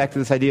bite goes back to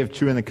this idea of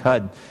chewing the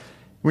cud.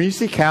 When you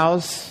see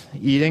cows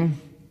eating,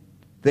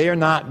 they are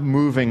not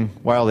moving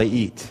while they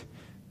eat.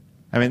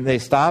 I mean, they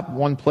stop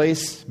one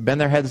place, bend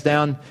their heads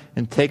down,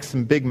 and take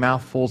some big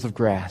mouthfuls of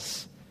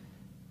grass.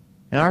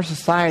 In our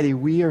society,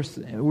 we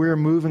are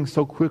moving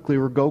so quickly.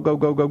 We're go, go,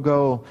 go, go,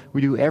 go.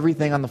 We do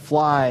everything on the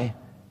fly.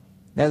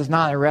 That is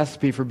not a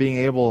recipe for being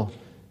able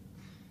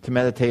to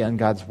meditate on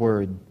God's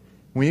Word.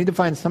 We need to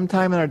find some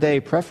time in our day,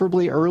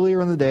 preferably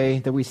earlier in the day,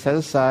 that we set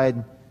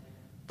aside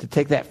to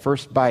take that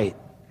first bite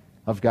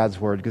of God's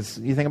Word. Because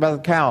you think about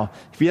the cow.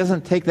 If he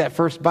doesn't take that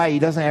first bite, he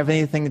doesn't have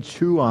anything to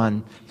chew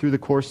on through the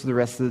course of the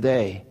rest of the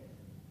day.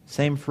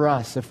 Same for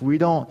us. If we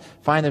don't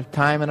find a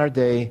time in our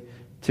day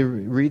to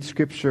read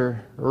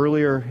Scripture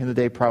earlier in the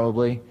day,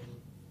 probably,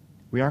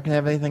 we aren't going to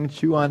have anything to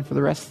chew on for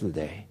the rest of the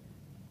day.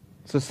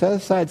 So set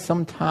aside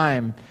some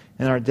time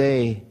in our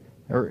day,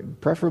 or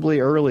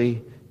preferably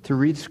early, to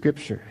read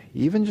Scripture,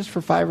 even just for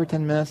 5 or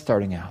 10 minutes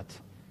starting out.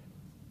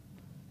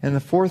 And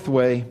our fourth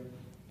way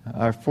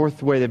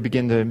to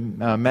begin to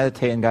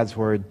meditate on God's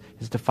Word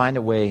is to find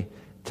a way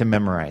to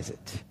memorize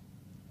it.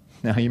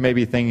 Now, you may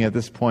be thinking at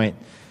this point,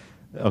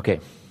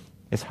 okay,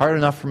 it's hard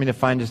enough for me to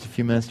find just a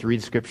few minutes to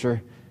read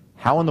Scripture.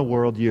 How in the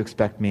world do you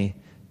expect me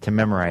to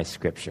memorize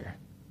Scripture?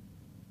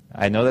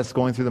 I know that's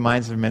going through the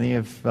minds of many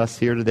of us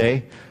here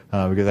today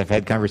because I've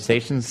had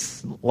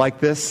conversations like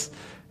this.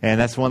 And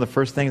that's one of the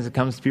first things that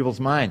comes to people's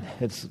mind.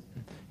 It's,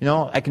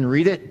 I can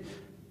read it,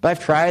 but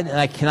I've tried and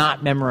I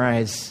cannot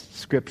memorize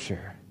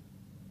Scripture.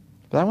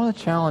 But I want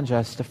to challenge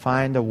us to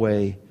find a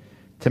way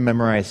to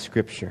memorize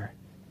Scripture.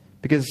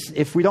 Because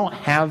if we don't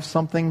have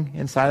something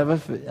inside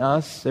of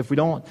us, if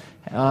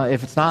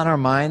it's not in our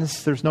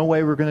minds, there's no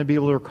way we're going to be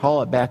able to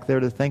recall it back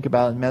there to think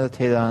about it and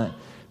meditate on it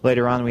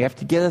later on. We have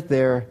to get it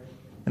there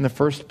in the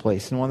first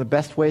place. And one of the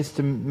best ways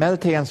to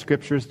meditate on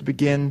Scripture is to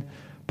begin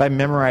by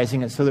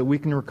memorizing it so that we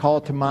can recall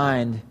it to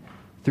mind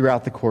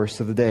throughout the course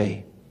of the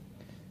day.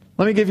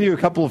 Let me give you a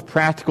couple of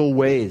practical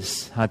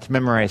ways to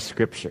memorize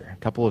Scripture, a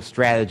couple of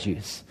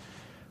strategies.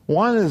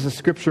 One is a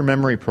Scripture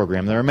memory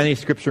program. There are many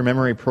Scripture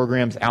memory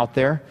programs out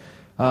there,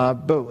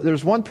 but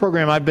there's one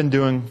program I've been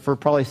doing for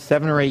probably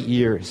 7 or 8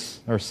 years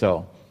or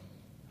so.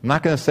 I'm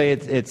not going to say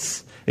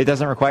it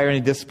doesn't require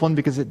any discipline,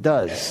 because it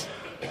does.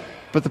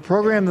 But the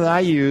program that I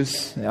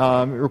use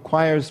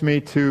requires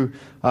me to,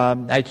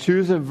 I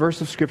choose a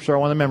verse of Scripture I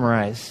want to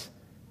memorize,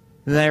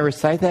 and then I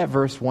recite that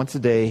verse once a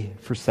day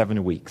for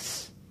 7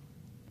 weeks.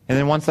 And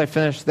then once I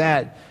finish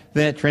that,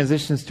 then it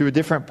transitions to a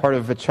different part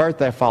of a chart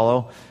that I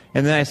follow,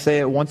 and then I say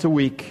it once a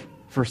week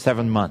for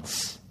 7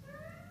 months.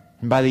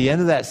 And by the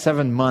end of that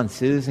 7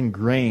 months, it is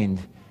ingrained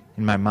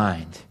in my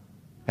mind.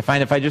 I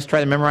find if I just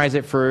try to memorize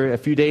it for a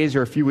few days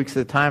or a few weeks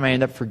at a time, I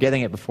end up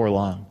forgetting it before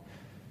long.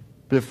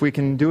 But if we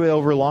can do it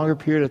over a longer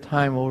period of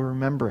time, we'll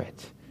remember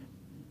it.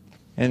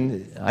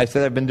 And I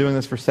said I've been doing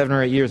this for 7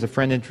 or 8 years. A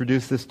friend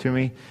introduced this to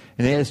me,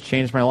 and it has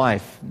changed my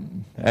life.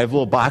 I have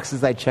little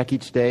boxes I check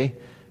each day.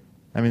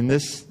 I mean,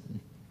 this,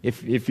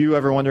 if you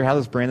ever wonder, how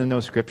does Brandon know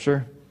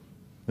Scripture?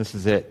 This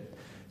is it.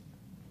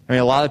 I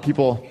mean, a lot of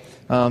people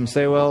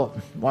say, well,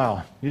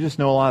 wow, you just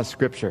know a lot of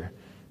Scripture.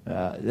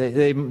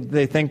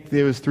 They think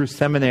it was through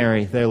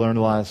seminary they learned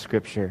a lot of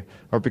Scripture.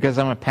 Or because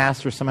I'm a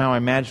pastor, somehow I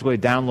magically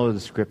downloaded the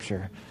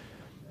Scripture.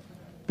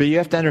 But you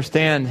have to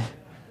understand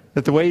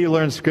that the way you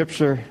learn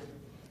Scripture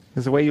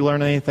is the way you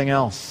learn anything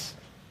else.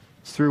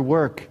 It's through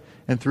work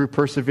and through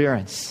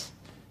perseverance.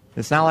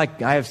 It's not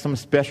like I have some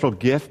special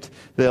gift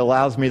that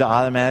allows me to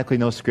automatically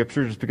know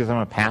Scripture just because I'm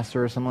a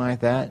pastor or something like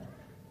that.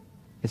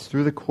 It's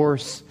through the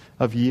course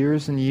of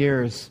years and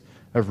years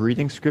of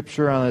reading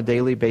Scripture on a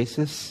daily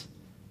basis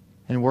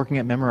and working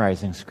at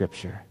memorizing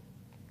Scripture.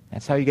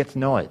 That's how you get to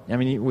know it. I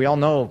mean, we all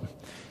know,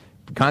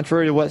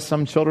 contrary to what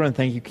some children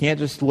think, you can't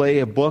just lay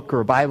a book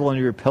or a Bible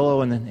under your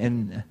pillow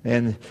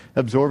and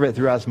absorb it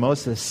through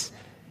osmosis.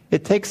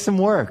 It takes some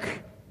work.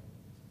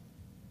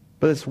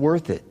 But it's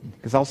worth it.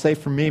 Because I'll say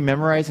for me,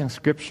 memorizing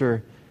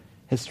Scripture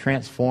has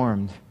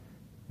transformed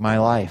my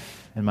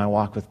life and my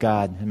walk with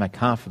God and my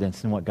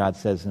confidence in what God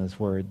says in His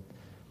Word.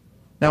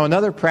 Now,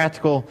 another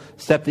practical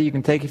step that you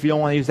can take if you don't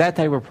want to use that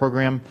type of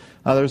program,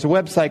 there's a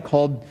website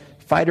called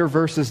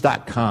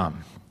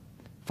fighterverses.com.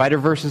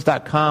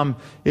 Fighterverses.com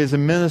is a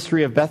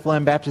ministry of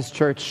Bethlehem Baptist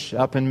Church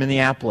up in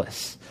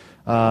Minneapolis.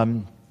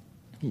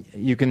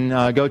 You can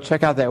go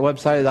check out that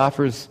website. It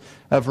offers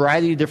a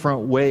variety of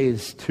different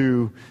ways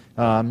to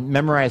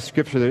memorize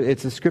Scripture.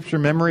 It's a Scripture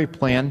memory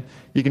plan.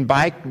 You can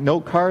buy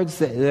note cards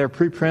that are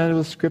pre-printed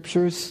with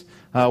Scriptures,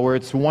 where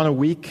it's one a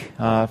week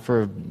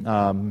for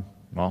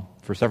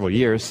several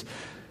years.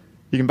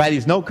 You can buy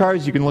these note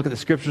cards. You can look at the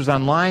Scriptures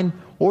online,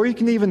 or you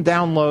can even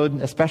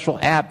download a special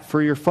app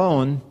for your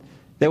phone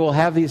that will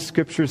have these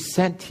Scriptures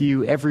sent to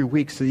you every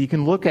week, so that you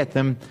can look at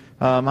them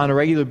on a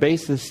regular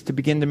basis to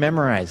begin to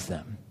memorize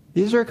them.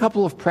 These are a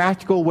couple of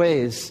practical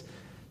ways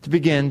to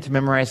begin to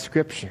memorize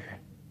Scripture.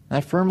 And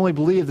I firmly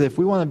believe that if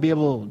we want to be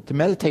able to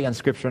meditate on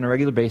Scripture on a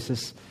regular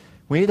basis,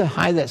 we need to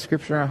hide that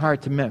Scripture in our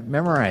heart to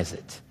memorize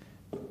it.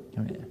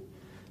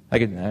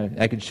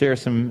 I could share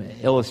some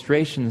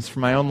illustrations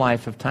from my own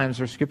life of times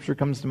where Scripture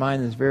comes to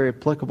mind and is very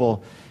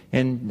applicable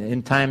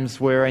in times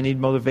where I need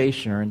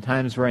motivation or in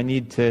times where I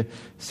need to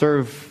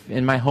serve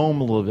in my home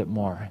a little bit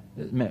more.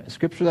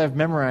 Scripture that I've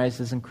memorized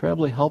is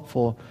incredibly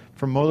helpful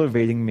for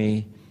motivating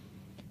me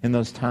in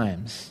those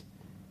times.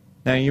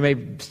 Now, you may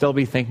still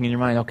be thinking in your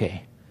mind,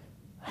 okay,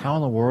 how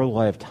in the world will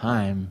I have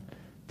time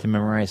to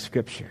memorize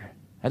Scripture?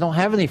 I don't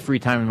have any free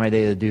time in my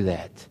day to do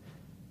that.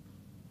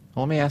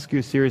 Well, let me ask you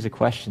a series of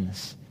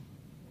questions.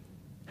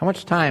 How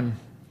much time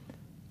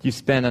do you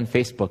spend on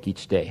Facebook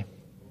each day?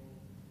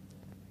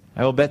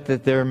 I will bet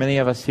that there are many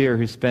of us here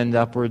who spend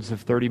upwards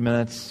of 30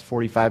 minutes,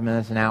 45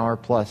 minutes, an hour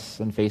plus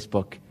on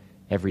Facebook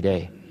every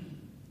day.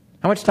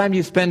 How much time do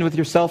you spend with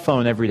your cell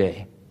phone every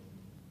day?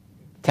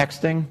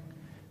 Texting,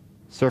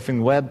 surfing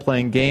the web,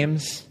 playing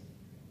games?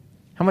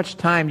 How much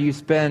time do you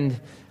spend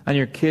on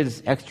your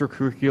kids'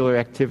 extracurricular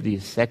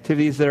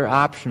activities that are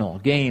optional,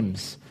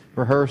 games,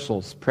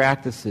 rehearsals,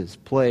 practices,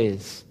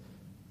 plays,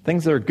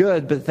 things that are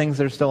good, but things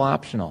that are still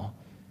optional?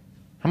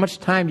 How much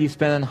time do you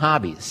spend on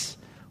hobbies,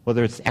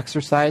 whether it's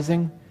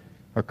exercising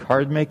or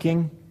card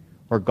making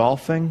or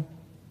golfing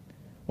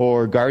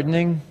or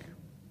gardening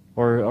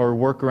or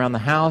work around the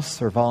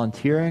house or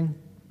volunteering?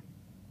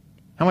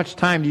 How much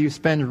time do you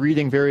spend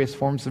reading various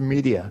forms of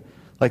media,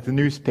 like the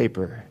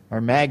newspaper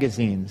or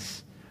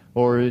magazines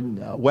or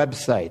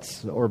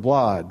websites or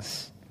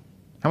blogs?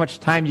 How much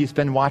time do you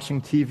spend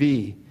watching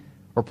TV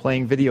or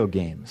playing video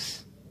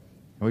games?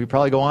 And we could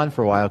probably go on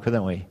for a while,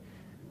 couldn't we?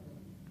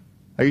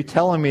 Are you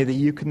telling me that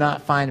you could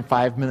not find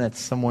 5 minutes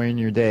somewhere in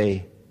your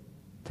day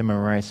to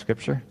memorize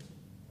Scripture?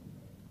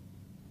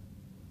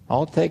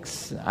 All it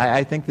takes,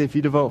 I think that if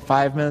you devote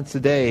 5 minutes a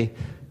day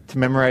to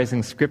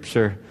memorizing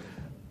Scripture,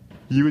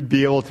 you would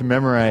be able to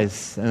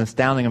memorize an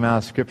astounding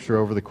amount of Scripture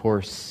over the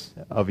course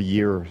of a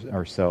year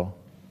or so.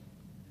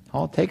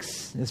 All it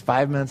takes is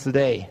 5 minutes a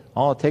day.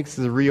 All it takes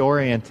is a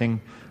reorienting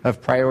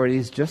of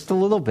priorities just a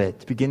little bit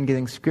to begin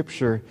getting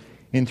Scripture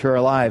into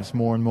our lives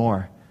more and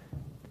more.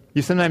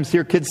 You sometimes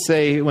hear kids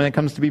say when it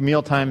comes to be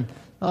mealtime,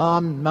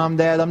 Mom,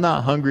 Dad, I'm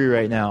not hungry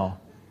right now.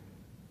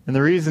 And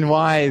the reason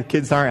why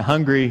kids aren't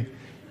hungry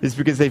is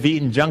because they've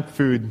eaten junk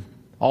food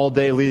all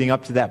day leading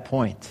up to that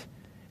point.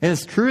 And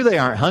it's true they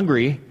aren't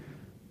hungry,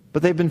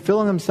 but they've been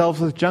filling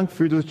themselves with junk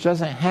food which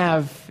doesn't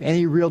have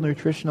any real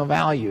nutritional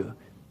value.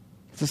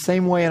 It's the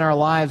same way in our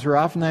lives where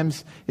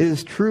oftentimes it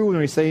is true when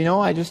we say,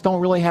 I just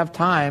don't really have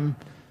time.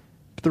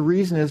 But the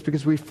reason is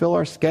because we fill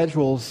our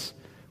schedules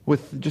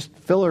with just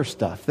filler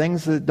stuff,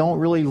 things that don't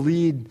really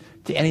lead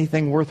to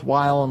anything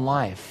worthwhile in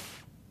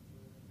life.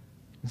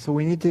 And so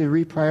we need to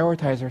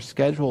reprioritize our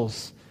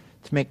schedules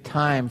to make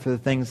time for the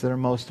things that are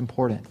most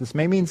important. This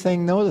may mean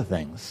saying no to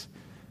things.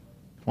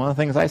 One of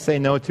the things I say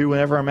no to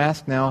whenever I'm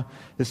asked now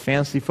is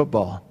fantasy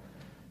football.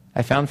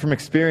 I found from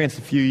experience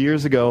a few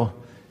years ago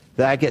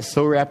that I get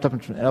so wrapped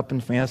up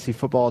in fantasy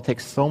football, it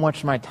takes so much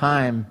of my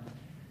time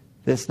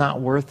that it's not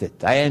worth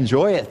it. I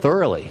enjoy it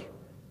thoroughly,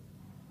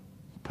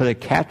 but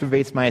it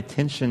captivates my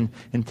attention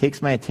and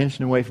takes my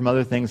attention away from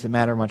other things that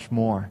matter much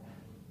more.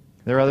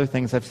 There are other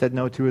things I've said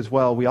no to as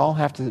well. We all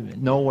have to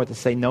know what to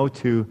say no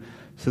to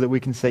so that we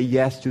can say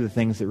yes to the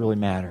things that really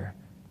matter.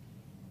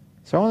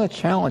 So I want to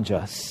challenge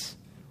us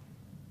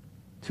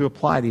to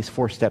apply these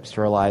 4 steps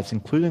to our lives,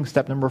 including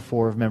step number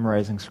 4 of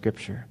memorizing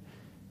Scripture.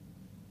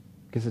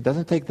 Because it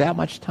doesn't take that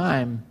much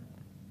time,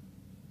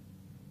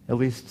 at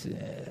least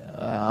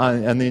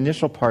on the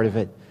initial part of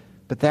it.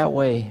 But that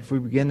way, if we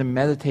begin to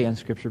meditate on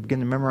Scripture, begin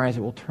to memorize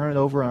it, we'll turn it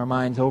over in our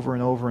minds over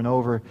and over and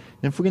over.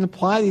 And if we can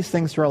apply these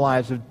things to our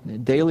lives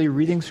of daily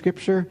reading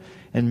Scripture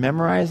and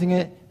memorizing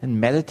it and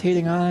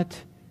meditating on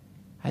it,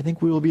 I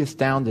think we will be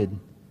astounded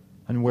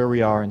on where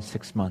we are in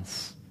 6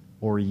 months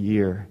or a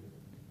year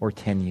or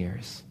 10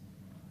 years.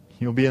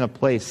 You'll be in a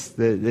place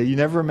that you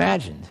never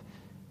imagined,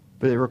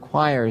 but it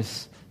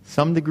requires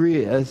some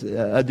degree,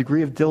 a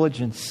degree of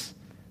diligence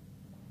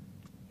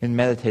in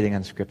meditating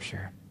on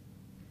Scripture.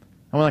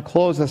 I want to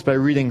close this by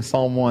reading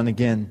Psalm 1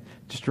 again,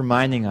 just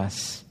reminding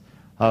us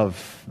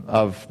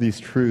of these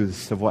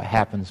truths of what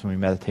happens when we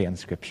meditate on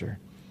Scripture.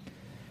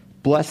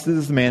 Blessed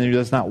is the man who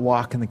does not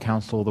walk in the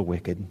counsel of the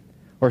wicked,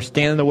 or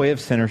stand in the way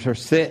of sinners, or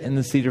sit in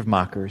the seat of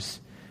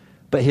mockers.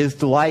 But his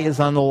delight is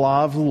on the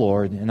law of the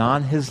Lord, and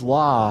on his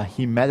law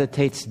he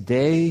meditates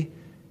day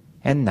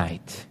and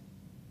night.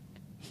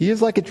 He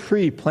is like a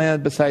tree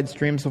planted beside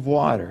streams of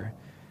water,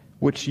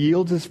 which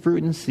yields its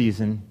fruit in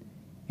season,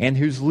 and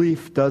whose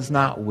leaf does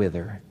not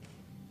wither.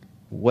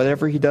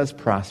 Whatever he does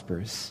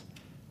prospers.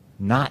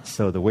 Not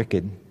so the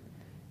wicked.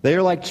 They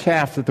are like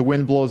chaff that the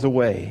wind blows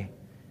away.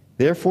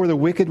 Therefore the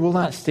wicked will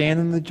not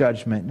stand in the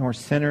judgment, nor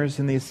sinners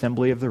in the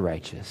assembly of the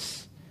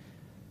righteous.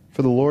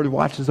 For the Lord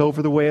watches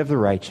over the way of the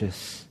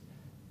righteous,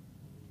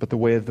 but the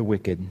way of the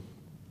wicked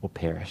will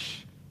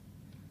perish.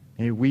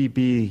 May we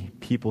be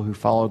people who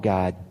follow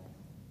God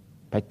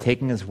by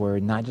taking His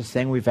Word, not just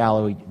saying we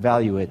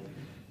value it,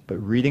 but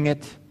reading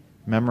it,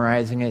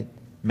 memorizing it,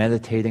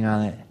 meditating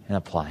on it, and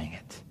applying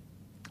it.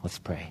 Let's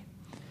pray.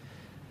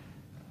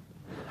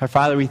 Our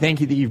Father, we thank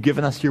you that you've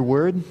given us your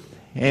Word,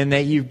 and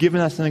that you've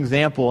given us an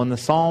example in the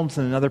Psalms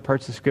and in other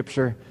parts of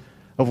Scripture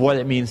of what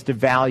it means to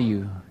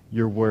value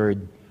your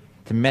Word,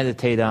 to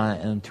meditate on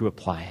it, and to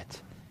apply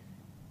it.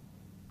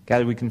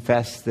 God, we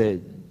confess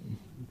that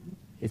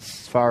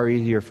it's far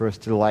easier for us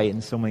to delight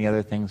in so many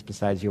other things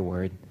besides your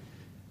Word.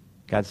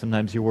 God,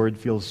 sometimes your Word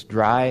feels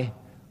dry.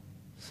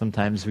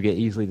 Sometimes we get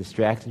easily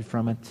distracted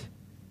from it.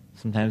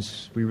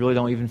 Sometimes we really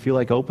don't even feel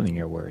like opening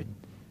your Word.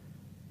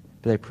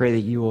 But I pray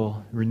that you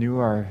will renew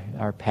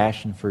our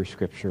passion for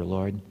Scripture,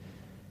 Lord.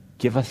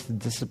 Give us the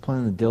discipline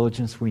and the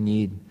diligence we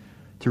need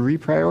to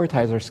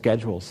reprioritize our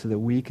schedules so that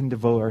we can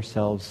devote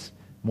ourselves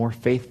more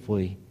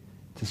faithfully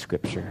to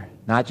Scripture.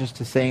 Not just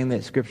to saying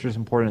that Scripture is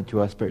important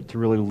to us, but to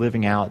really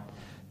living out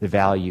the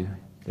value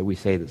that we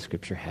say that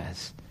Scripture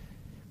has.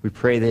 We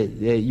pray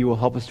that you will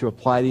help us to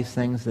apply these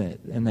things,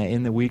 and that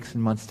in the weeks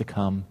and months to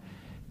come,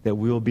 that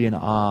we will be in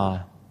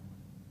awe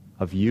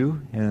of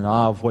you and in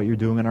awe of what you're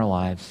doing in our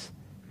lives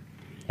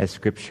as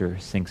Scripture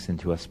sinks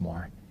into us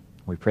more.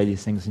 We pray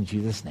these things in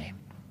Jesus' name.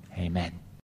 Amen.